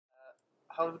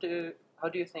how do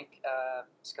you think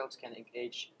Scouts can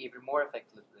engage even more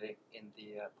effectively in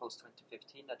the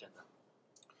post-2015 agenda?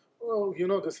 Well,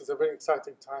 this is a very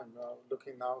exciting time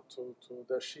looking now to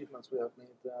the achievements we have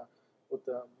made with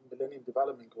the Millennium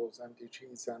Development Goals,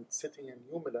 MDGs, and setting a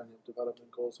new Millennium Development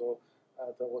Goals, or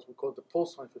what we call the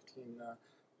post-2015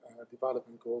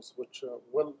 development goals, which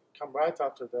will come right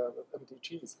after the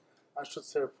MDGs and should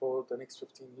serve for the next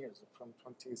 15 years, from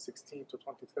 2016 to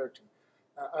 2030.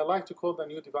 I like to call the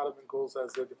new development goals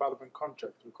as a development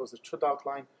contract because it should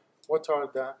outline what are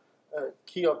the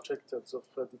key objectives of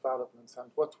developments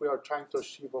and what we are trying to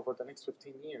achieve over the next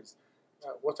 15 years.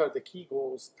 What are the key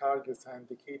goals, targets, and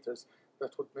indicators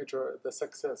that would measure the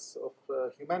success of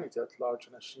humanity at large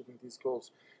in achieving these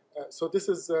goals? So this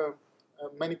is,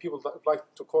 many people like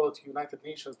to call it United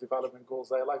Nations Development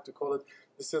Goals. I like to call it,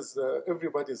 this is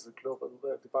everybody's global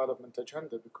development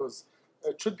agenda because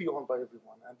it should be owned by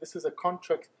everyone. And this is a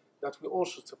contract that we all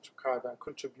should subscribe and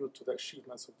contribute to the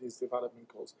achievements of these development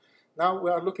goals. Now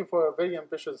we are looking for a very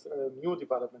ambitious new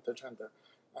development agenda.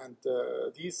 And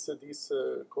these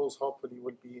goals hopefully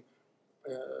will be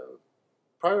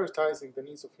prioritizing the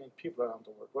needs of young people around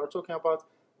the world. We're talking about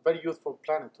a very youthful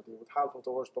planet today with half of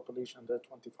the world's population under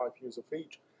 25 years of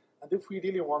age. And if we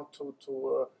really want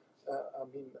to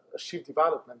achieve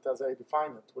development as I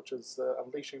define it, which is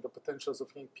unleashing the potentials of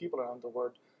young people around the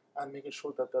world and making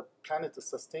sure that the planet is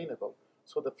sustainable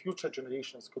so the future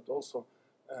generations could also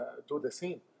do the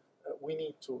same, we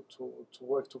need to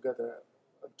work together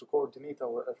to coordinate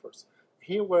our efforts.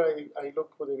 Here where I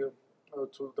look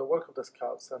to the work of the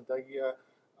Scouts, and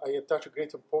I attach a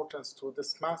great importance to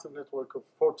this massive network of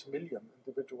 40 million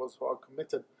individuals who are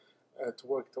committed to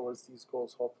work towards these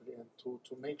goals, hopefully, and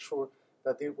to make sure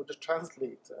that they would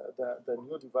translate the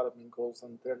new development goals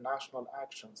and their national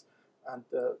actions, and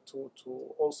to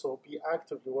also be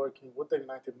actively working with the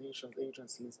United Nations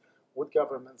agencies, with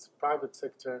governments, private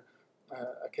sector,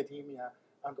 academia,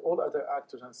 and all other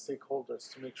actors and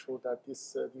stakeholders to make sure that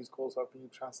these goals are being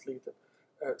translated.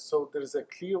 So there is a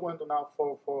clear window now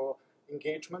for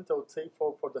engagement, I would say,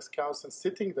 for the Scouts in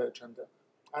setting the agenda,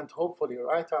 and hopefully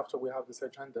right after we have this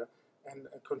agenda and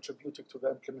contributing to the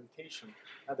implementation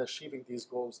and achieving these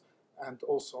goals, and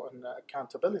also in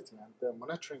accountability and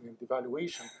monitoring and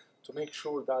evaluation to make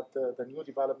sure that the new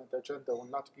development agenda will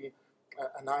not be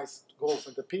a nice goals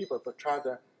in the paper, but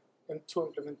rather into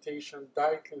implementation,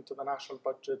 directly into the national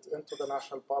budget, into the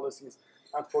national policies,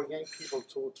 and for young people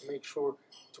to make sure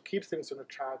to keep things on a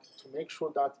track, to make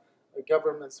sure that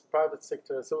governments, private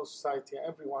sector, civil society,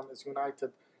 everyone is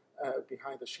united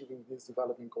behind achieving these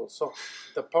development goals. So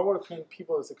the power of young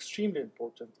people is extremely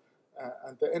important,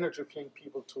 and the energy of young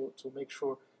people to make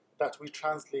sure that we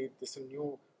translate this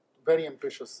new, very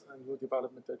ambitious new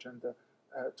development agenda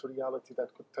to reality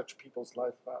that could touch people's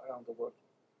life around the world.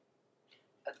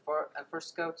 And for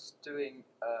Scouts doing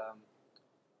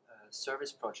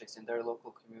service projects in their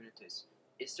local communities,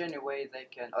 is there any way they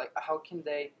can, how can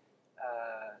they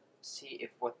see if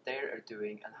what they are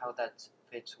doing and how that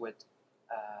fits with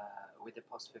the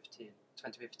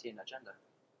post-2015 agenda?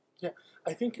 Yeah,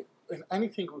 I think in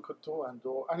anything we could do and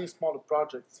any smaller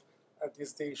projects at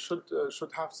this day should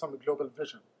have some global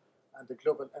vision and a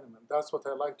global element. That's what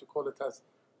I like to call it as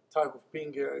type of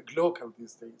being global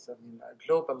these days. I mean,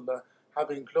 global,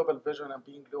 having global vision and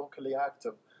being locally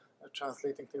active,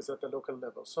 translating things at the local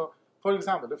level. So, for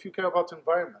example, if you care about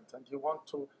environment and you want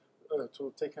to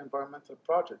take environmental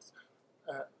projects,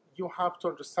 you have to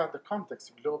understand the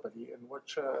context globally in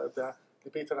which the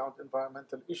debate around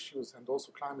environmental issues and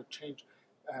also climate change,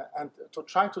 and to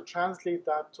try to translate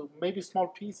that to maybe small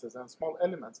pieces and small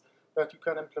elements that you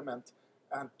can implement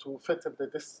and to fit into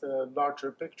this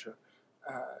larger picture.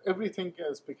 Everything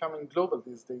is becoming global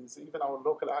these days. Even our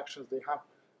local actions, they have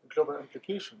global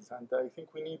implications, and I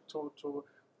think we need to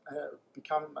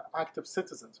become active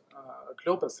citizens,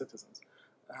 global citizens.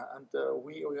 And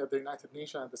we at the United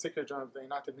Nations and the Secretary General of the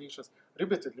United Nations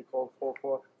repeatedly call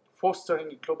for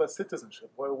fostering global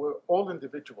citizenship, where we're all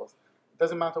individuals. It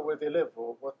doesn't matter where they live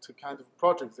or what kind of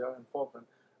projects they are involved in.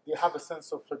 They have a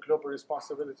sense of global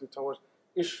responsibility towards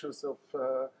issues of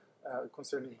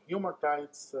concerning human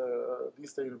rights,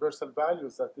 these are universal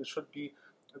values that they should be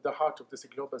at the heart of this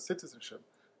global citizenship.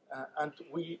 And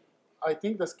I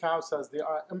think the Scouts, as they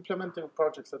are implementing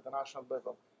projects at the national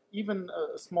level, even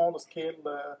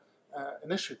small-scale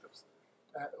initiatives,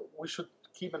 we should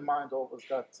keep in mind always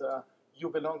that you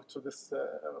belong to this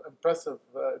impressive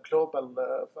global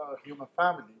human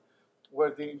family,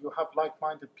 where you have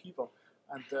like-minded people.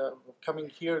 And coming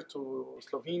here to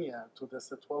Slovenia, to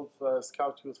this 12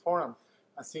 Scout Youth Forum,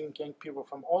 and seeing young people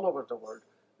from all over the world,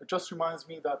 It just reminds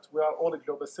me that we are all a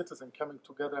global citizen coming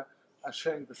together and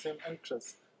sharing the same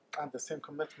interests and the same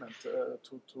commitment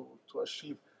to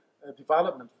achieve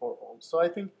development for all. So I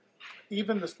think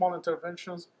even the small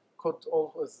interventions could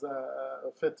always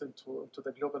fit into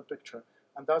the global picture.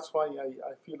 And that's why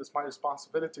I feel it's my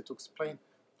responsibility to explain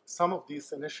some of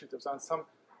these initiatives and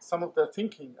some of the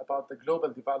thinking about the global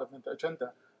development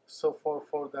agenda. So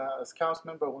for the Scouts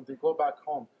member, when they go back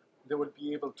home, they will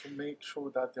be able to make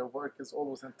sure that their work is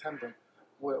always in tandem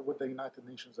with the United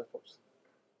Nations efforts.